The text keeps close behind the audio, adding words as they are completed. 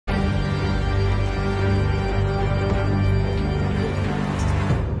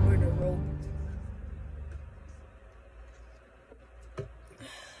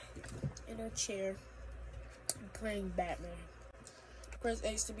chair. I'm playing Batman. Press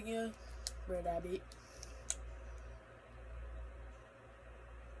X to begin. Where that be?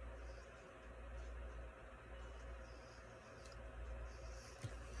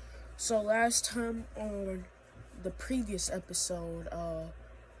 So last time on the previous episode,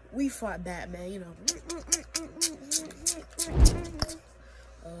 we fought Batman, you know.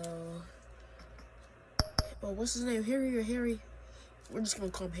 What's his name? Harry or Harry? We're just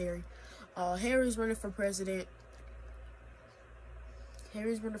gonna call him Harry. Harry's running for president.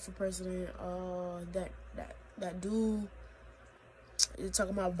 That dude is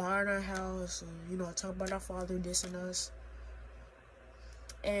talking about buying our house, and, you know, talking about our father dissing us.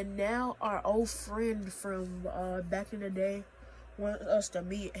 And now our old friend from back in the day wants us to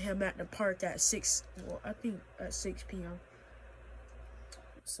meet him at the park at 6 p.m.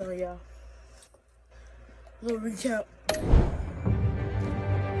 So yeah, little recap.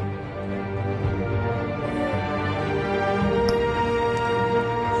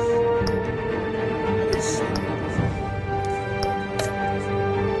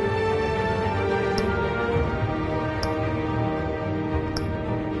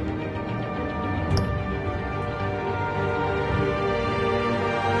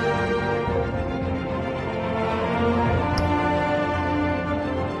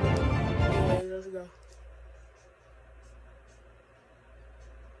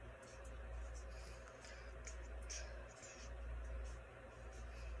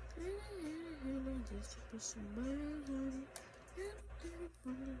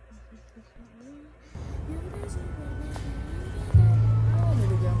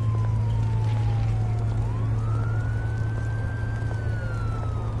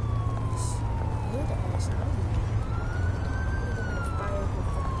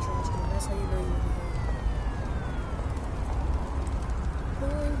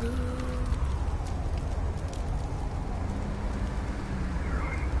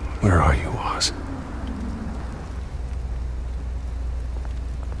 Where are you, Oz?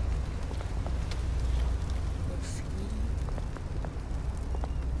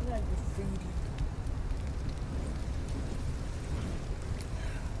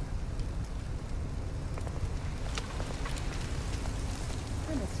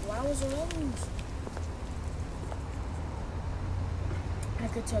 Flowers and roses. I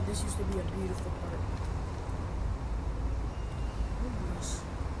could tell this used to be a beautiful park.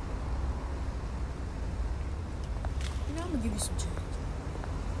 You know, I'm gonna give you some change.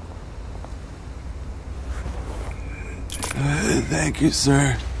 Thank you,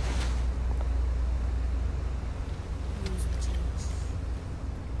 sir.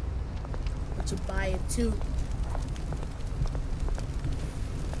 But you buy it too.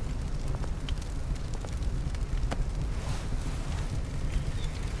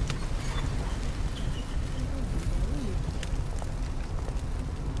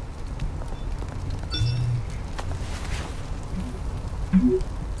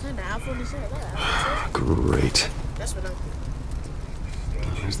 Great. That's what I'm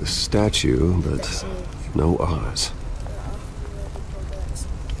thinking. There's the statue, but no Oz.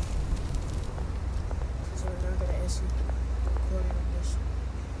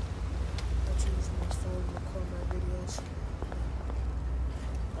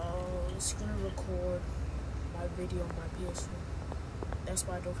 Screen record my video on my PS4. That's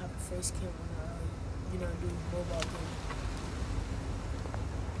why I don't have a face cam when I, do mobile gaming.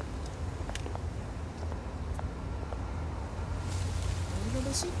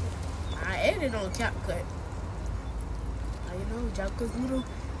 I edited on CapCut. CapCut's little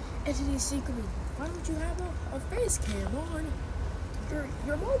editing secret. Why don't you have a face cam on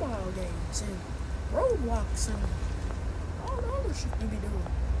your mobile games and Roblox and all the other shit you be doing?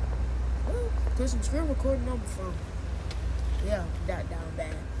 Well, put some screen recording on my phone. Yeah, that down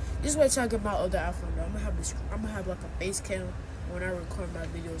bad. This way till I get my other iPhone though. I'm gonna have like a face cam when I record my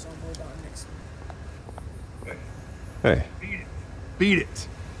videos on mobile next time. Hey. Beat it.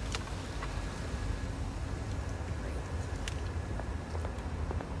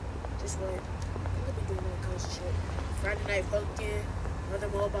 This way, I'll be doing all kinds of shit. Friday Night Funkin', other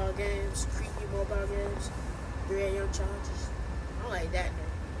mobile games, creepy mobile games, 3 a.m. challenges. I like that now.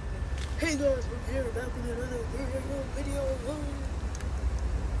 Hey guys, we're here back with another 3 a.m. video.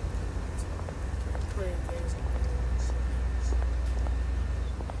 Playing games.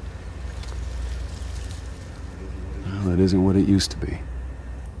 Well, that isn't what it used to be.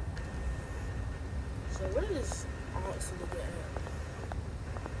 So what is Austin to get at?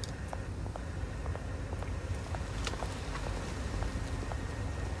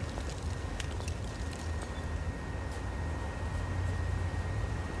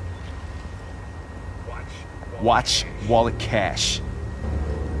 Watch, wallet, cash.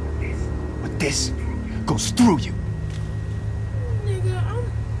 But this goes through you. Nigga, I'm...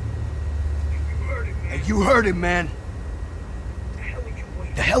 Hey, you heard him, man.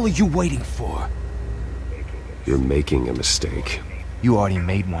 The hell are you waiting for? You're making a mistake. You already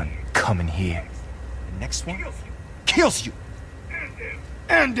made one coming here. The next one kills you.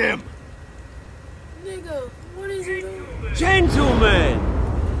 And him. Nigga, what is he doing? Gentlemen!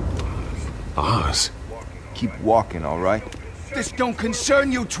 Oz. Keep walking, all right? This don't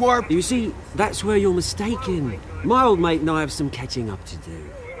concern you, twerp. You see, that's where you're mistaken. My old mate and I have some catching up to do.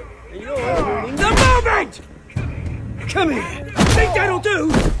 And you're ruining the moment! Come here! Think that'll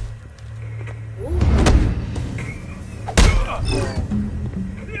do?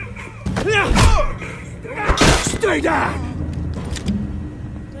 Stay down!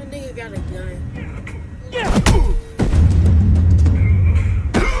 That nigga got a gun.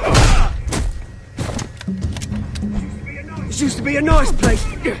 This used to be a nice place.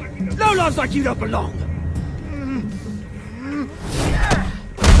 No lives like you don't belong.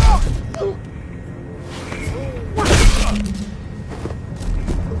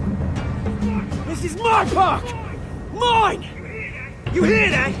 This is my park! Mine! You hear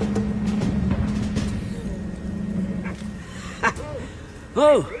that?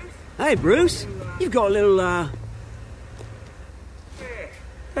 Oh, hey Bruce. You've got a little,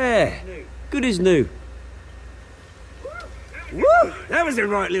 Yeah, good as new. Woo! That was a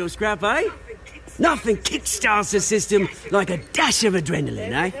right little scrap, eh? Nothing kickstarts the system like a dash of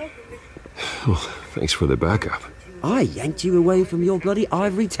adrenaline, eh? Well, thanks for the backup. I yanked you away from your bloody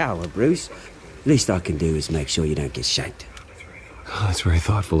ivory tower, Bruce. Least I can do is make sure you don't get shanked. Oh, that's very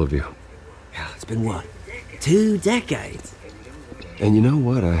thoughtful of you. It's been what? 2 decades? And you know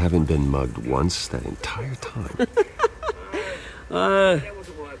what? I haven't been mugged once that entire time.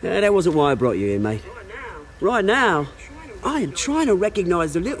 That wasn't why I brought you here, mate. Right now, I am trying to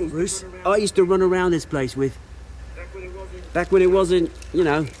recognize the little Bruce I used to run around this place with. Back when it wasn't, you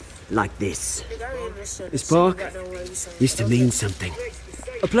know, like this. This park used to mean something.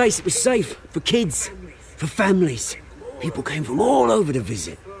 A place that was safe for kids, for families. People came from all over to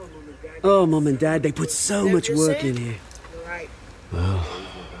visit. Oh, Mum and Dad, they put so much work in here. Well,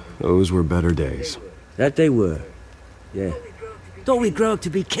 those were better days. That they were. Yeah. Thought we'd grow up to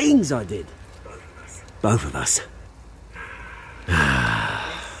be kings, I did. Both of us.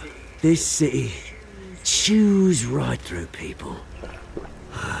 This city chews right through people.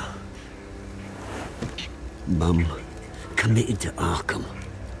 Mum committed to Arkham.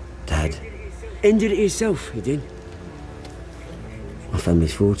 Dad ended it himself, he did. My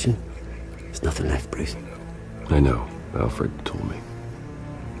family's fortune, there's nothing left, Bruce. I know. Alfred told me.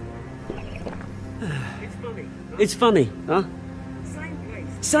 It's funny, huh?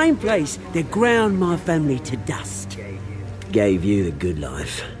 Same place that ground my family to dust. Gave you the good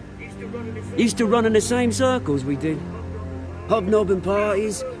life. Used to run in the same circles we did. Hobnobbing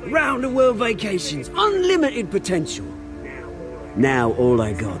parties, round-the-world vacations, unlimited potential. Now all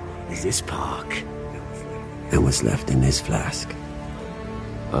I got is this park. And what's left in this flask.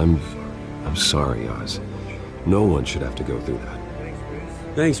 I'm sorry, Oz. No one should have to go through that.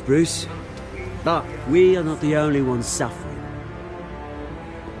 Thanks, Bruce. But we are not the only ones suffering.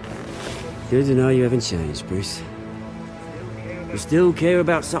 Good to know you haven't changed, Bruce. You still care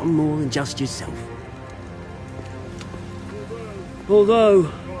about something more than just yourself.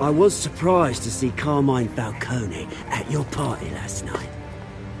 Although, I was surprised to see Carmine Falcone at your party last night.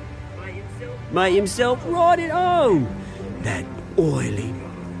 Made himself right at home. That oily...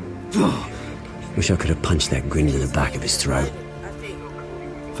 Wish I could have punched that grin to the back of his throat.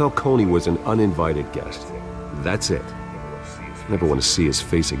 Falcone was an uninvited guest. That's it. Never want to see his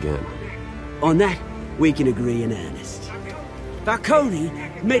face again. On that, we can agree in earnest. Falcone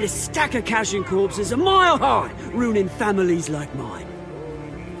made a stack of cash and corpses a mile high, ruining families like mine.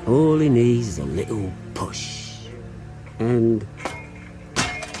 All he needs is a little push. And...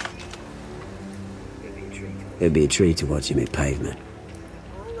 it'd be a treat to watch him hit pavement.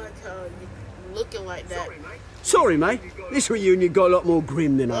 I don't like how you looking like that. Sorry, mate. This reunion got a lot more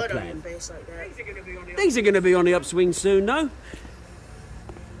grim than I Blood on your planned. face like that. Things are gonna be on the upswing soon, though.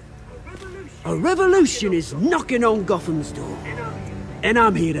 A revolution is knocking on Gotham's door. And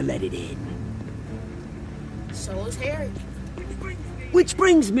I'm here to let it in. So is Harry. Which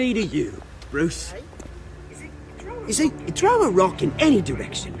brings me to you, Bruce. You see, you throw a rock in any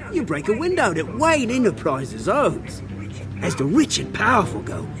direction, you break a window that Wayne Enterprises owns. As the rich and powerful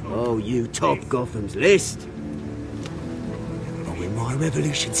go, oh, you top Gotham's list. But when my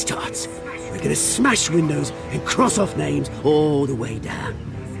revolution starts, we're gonna smash windows and cross off names all the way down.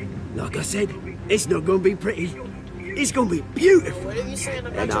 Like I said, It's not gonna be pretty. It's gonna be beautiful. What are you saying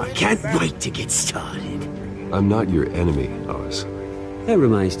about And your I can't enemy, wait to get started. I'm not your enemy, Oz. That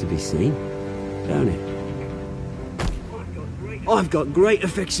remains to be seen, don't it? I've got great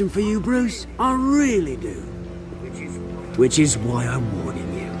affection for you, Bruce. I really do. Which is why I'm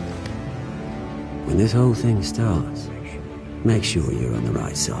warning you. When this whole thing starts, make sure you're on the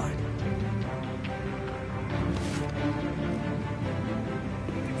right side.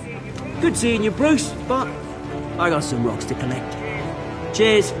 Good seeing you, Bruce, but I got some rocks to collect.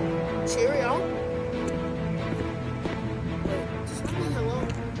 Cheers. Cheerio. Wait, just tell me hello.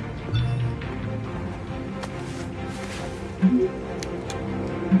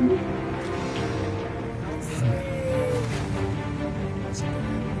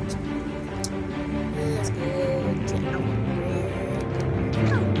 Let's get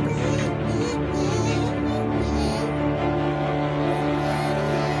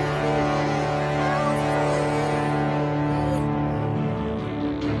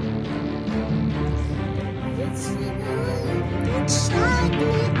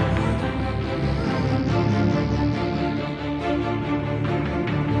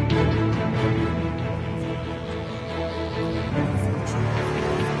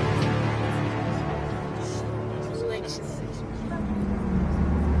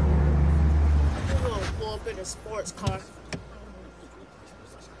pull up in a sports car.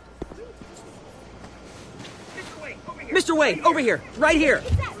 Mr. Wayne, over here, right here.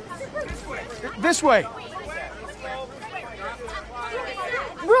 This way.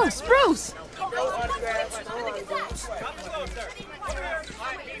 Bruce, Bruce! No autographs, no autographs.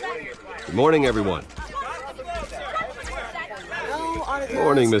 Good morning, everyone. No autographs.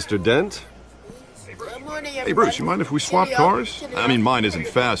 Morning, Mr. Dent. Good morning, Hey, Bruce, you mind if we swap Cheerio. cars? Cheerio. I mean, mine isn't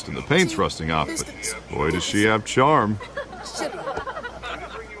fast and the paint's rusting off, but boy, does she have charm.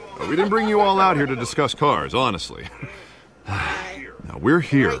 We didn't bring you all out here to discuss cars, honestly. Now, we're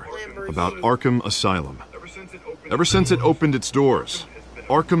here about Arkham Asylum. Ever since it opened its doors,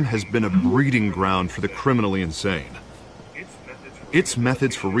 Arkham has been a breeding ground for the criminally insane. Its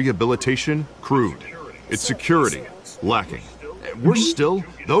methods for rehabilitation, crude. Its security, lacking. Worse still,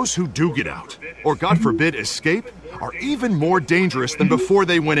 those who do get out, or God forbid escape, are even more dangerous than before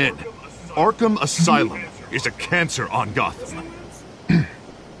they went in. Arkham Asylum is a cancer on Gotham.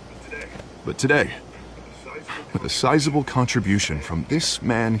 But today, with a sizable contribution from this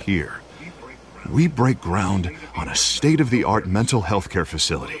man here, we break ground on a state-of-the-art mental health care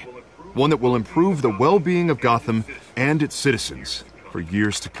facility. One that will improve the well-being of Gotham and its citizens for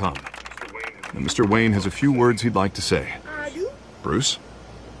years to come. And Mr. Wayne has a few words he'd like to say. I do. Bruce?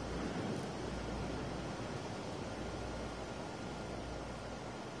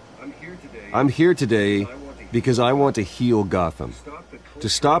 I'm here today because I want to heal Gotham. To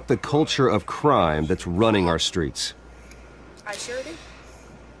stop the culture of crime that's running our streets. I sure do.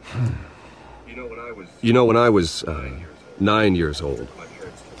 You know, when I was 9 years old,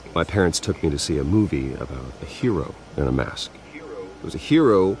 my parents took me to see a movie about a hero in a mask. It was a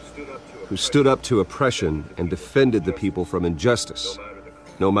hero who stood up to oppression and defended the people from injustice,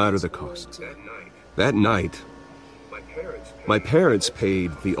 no matter the cost. That night, my parents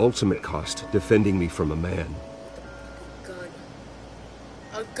paid the ultimate cost defending me from a man Gun.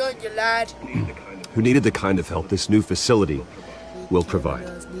 A gun, you lad. who needed the kind of help this new facility will provide.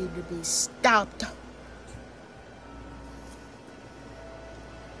 Criminals need to be stopped.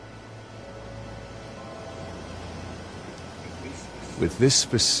 With this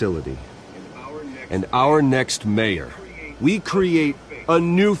facility and our next mayor, we create a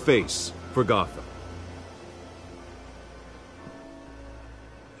new face for Gotham.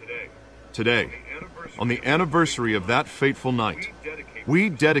 Today, on the anniversary of that fateful night, we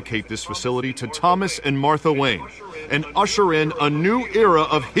dedicate this facility to Thomas and Martha Wayne and usher in a new era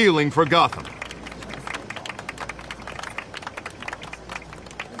of healing for Gotham.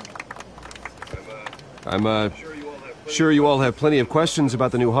 I'm sure you all have plenty of questions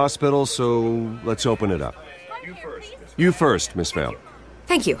about the new hospital, so let's open it up. You first, Miss Vale.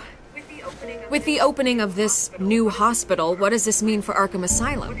 Thank you. With the opening of this new hospital, what does this mean for Arkham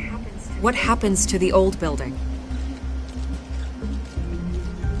Asylum? What happens to the old building?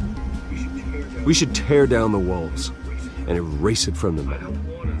 We should tear down the walls and erase it from the map.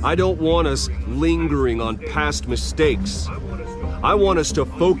 I don't want us lingering on past mistakes. I want us to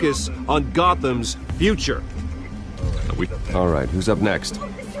focus on Gotham's future. All right, who's up next?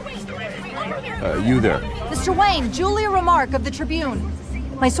 You there. Mr. Wayne, Julia Remark of the Tribune.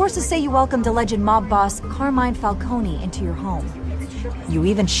 My sources say you welcomed alleged mob boss Carmine Falcone into your home. You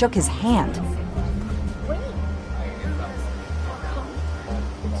even shook his hand.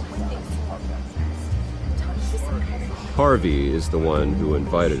 Harvey is the one who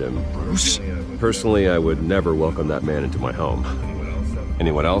invited him. Bruce? Personally, I would never welcome that man into my home.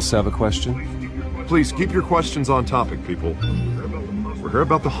 Anyone else have a question? Please, keep your questions on topic, people. We're here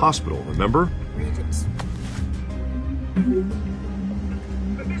about the hospital, remember?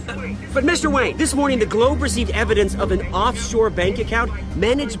 But Mr. Wayne, this morning the Globe received evidence of an offshore bank account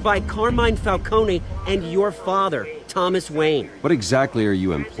managed by Carmine Falcone and your father, Thomas Wayne. What exactly are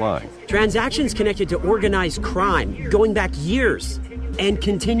you implying? Transactions connected to organized crime, going back years, and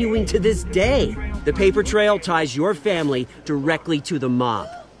continuing to this day. The paper trail ties your family directly to the mob.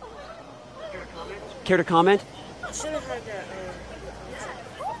 Care to comment? I should have heard that.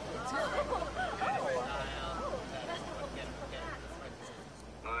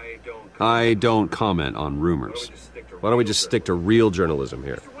 I don't comment on rumors. Why don't we just stick to real journalism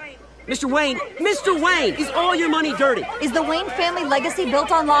here? Mr. Wayne, is all your money dirty? Is the Wayne family legacy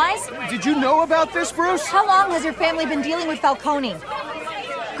built on lies? Did you know about this, Bruce? How long has your family been dealing with Falcone?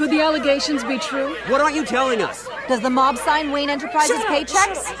 Could the allegations be true? What aren't you telling us? Does the mob sign Wayne Enterprises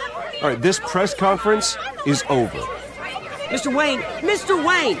paychecks? All right, this press conference is over. Mr.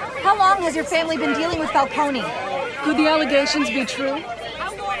 Wayne! How long has your family been dealing with Falcone? Could the allegations be true?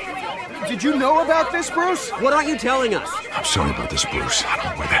 Did you know about this, Bruce? What aren't you telling us? I'm sorry about this, Bruce. I don't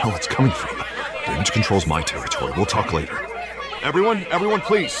know where the hell it's coming from. Damage control's my territory. We'll talk later. Everyone,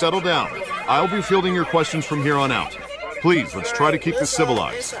 please, settle down. I'll be fielding your questions from here on out. Please, let's try to keep this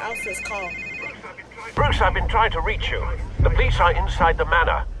civilized. Bruce, I've been trying to reach you. The police are inside the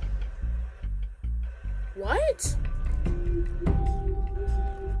manor. What?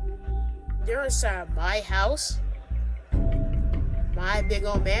 They're inside my house? My big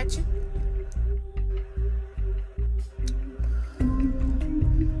old mansion?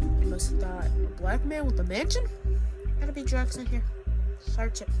 You must have thought, a black man with a mansion? Gotta be drugs in here.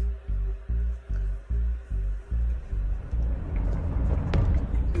 Search it.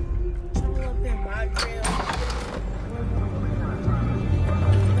 Trouble up in my grill.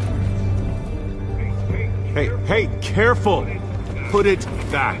 Hey, careful! Put it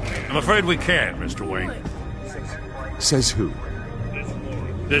back. I'm afraid we can't, Mr. Wayne. Says who?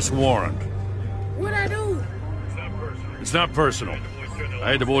 This warrant. What'd I do? It's not personal.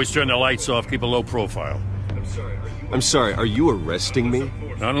 I had the boys turn the lights off, keep a low profile. I'm sorry, are you arresting me?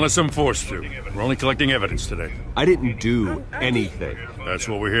 Not unless I'm forced to. We're only collecting evidence today. I didn't do anything. That's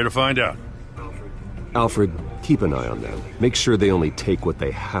what we're here to find out. Alfred, keep an eye on them. Make sure they only take what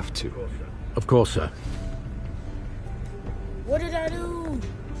they have to. Of course, sir. What did I do?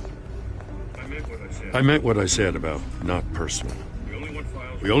 I meant what I said about not personal.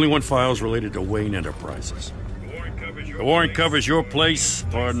 We only want files related to Wayne Enterprises. The warrant covers your place,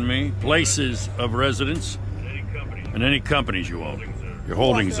 places of residence, and any companies you own. Your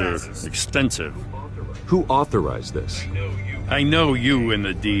holdings are extensive. Who authorized this? I know you and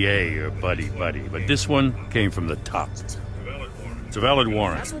the DA are buddy-buddy, but this one came from the top. It's a valid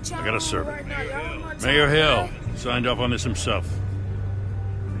warrant. I gotta serve it. Mayor Hill signed off on this himself.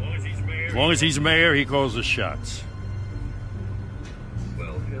 As long as he's mayor, he calls the shots.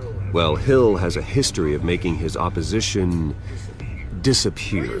 Well, Hill has a history of making his opposition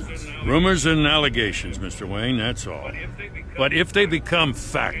disappear. Rumors and allegations, Mr. Wayne, that's all. But if they become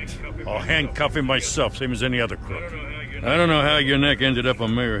fact, I'll handcuff him myself, same as any other crook. I don't know how your neck ended up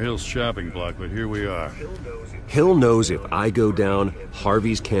on Mayor Hill's shopping block, but here we are. Hill knows if I go down,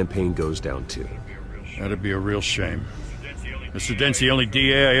 Harvey's campaign goes down too. That'd be a real shame. Mr. Dent's the only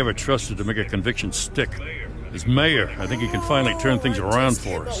DA I ever trusted to make a conviction stick. As mayor, I think he can finally turn things around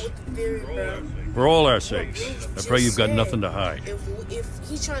for us. For all our sakes, I pray you've got nothing to hide. If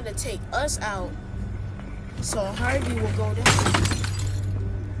he's trying to take us out, so Harvey will go down.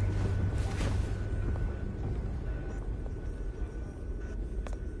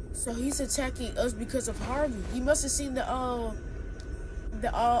 So he's attacking us because of Harvey. He must have seen the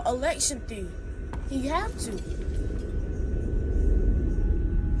election thing. He had to.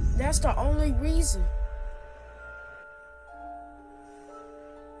 That's the only reason.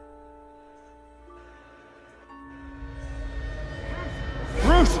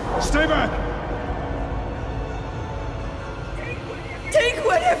 Bruce, stay back! Take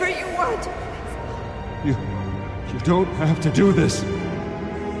whatever you want. You don't have to do this.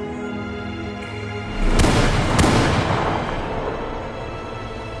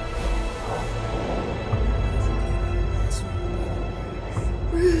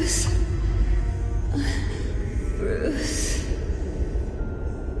 Bruce. Bruce.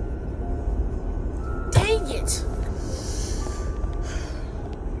 Dang it!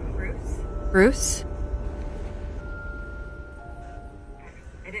 Bruce?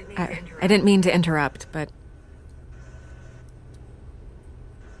 I didn't mean to interrupt, but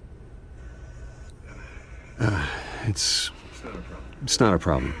It's not a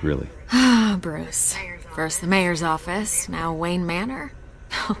problem, really. Ah, Bruce. First the mayor's office, now Wayne Manor.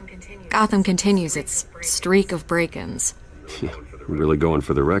 Gotham continues its streak of break-ins. Yeah, we're really going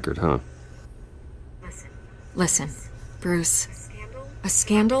for the record, huh? Listen, Bruce. A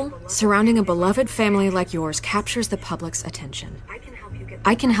scandal surrounding a beloved family like yours captures the public's attention.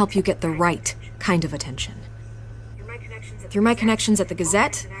 I can help you get the right kind of attention. Through my connections at the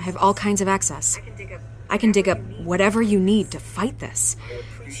Gazette, I have all kinds of access. I can dig up whatever you need to fight this.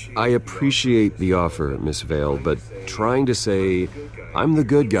 I appreciate the offer, Miss Vale, but trying to say I'm the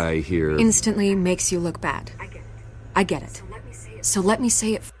good guy here instantly makes you look bad. I get it. So let me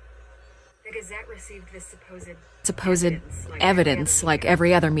say it. The Gazette received this supposed evidence like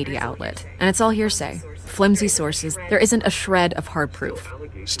every other media outlet, and it's all hearsay, flimsy sources. There isn't a shred of hard proof.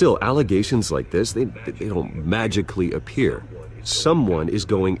 Still, allegations like this, they don't magically appear. Someone is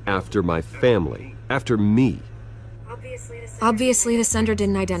going after my family, after me. Obviously, the sender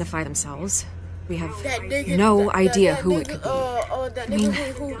didn't identify themselves. We have no idea who it could be. I mean,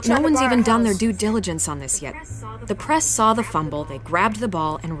 no one's even done their due diligence on this yet. The press saw the fumble, they grabbed the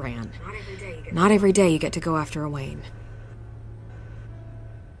ball and ran. Not every day you get to go after a Wayne.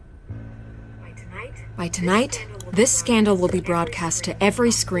 By tonight, this scandal will be broadcast to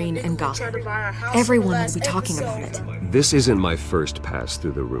every screen in Gotham. Everyone will be talking about it. This isn't my first pass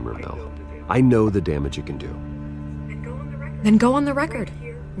through the rumor mill. I know the damage it can do. Then go on the record.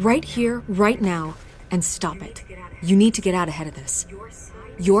 Right here, right now, and stop it. You need to get out ahead of this.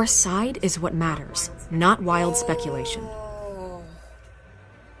 Your side is what matters, not wild speculation.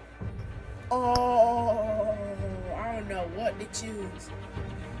 Oh, I don't know what to choose.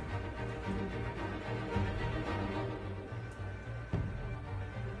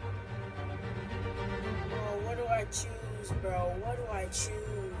 Oh, what do I choose, bro? What do I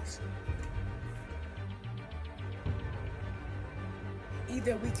choose?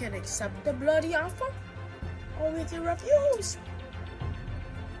 Either we can accept the bloody offer, or we can refuse.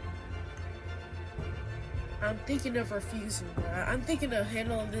 I'm thinking of refusing, bro. I'm thinking of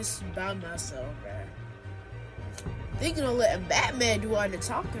handling this by myself, bro. Thinking of letting Batman do all the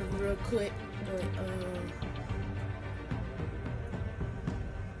talking real quick, but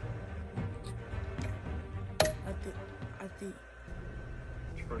I think.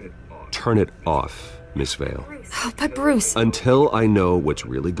 Turn it off, Miss Vale. Oh, but Bruce. Until I know what's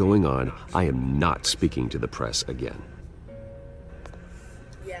really going on, I am not speaking to the press again.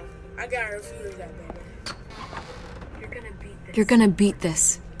 Yeah, I gotta refuse that, baby. You're gonna beat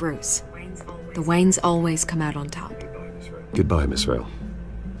this, Bruce. The Waynes always come out on top. Goodbye, Miss Vale.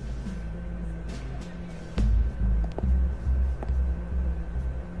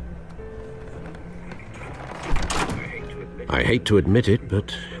 I hate to admit it,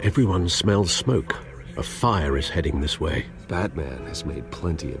 but everyone smells smoke. A fire is heading this way. Batman has made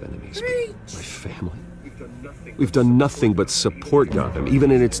plenty of enemies. My family. We've done nothing but support Gotham,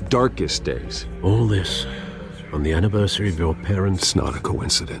 even in its darkest days. All this on the anniversary of your parents'... It's not a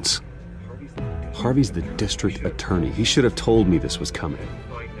coincidence. Harvey's the district attorney. He should have told me this was coming.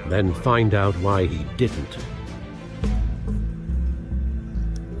 Then find out why he didn't.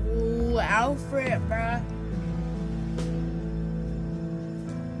 Ooh, Alfred, bruh.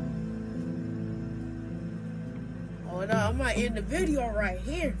 Oh no, I might end the video right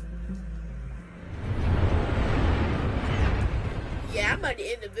here. Yeah, I'm about to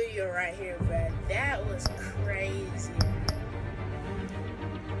end the video right here, bruh. That was crazy.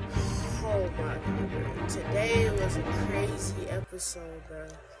 Oh my god, bro. Today was a crazy episode, bro.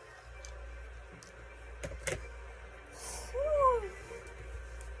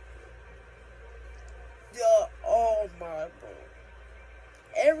 Oh my god.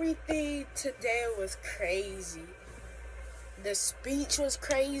 Everything today was crazy. The speech was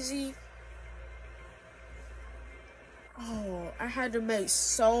crazy. Oh, I had to make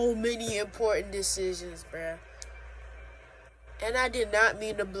so many important decisions, bruh. And I did not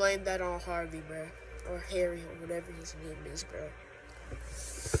mean to blame that on Harvey, bruh. Or Harry, or whatever his name is, bruh.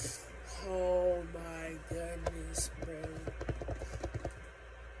 Oh my goodness, bro.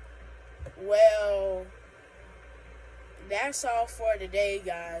 Well, that's all for today,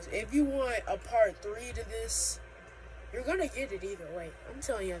 guys. If you want a part 3 to this, you're gonna get it either way. I'm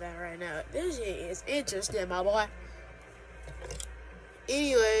telling you that right now. This shit is interesting, my boy.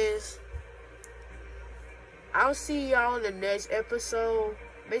 Anyways, I'll see y'all in the next episode.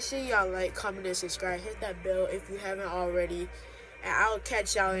 Make sure y'all like, comment, and subscribe. Hit that bell if you haven't already. And I'll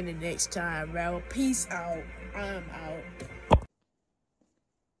catch y'all in the next time, bro. Peace out. I'm out.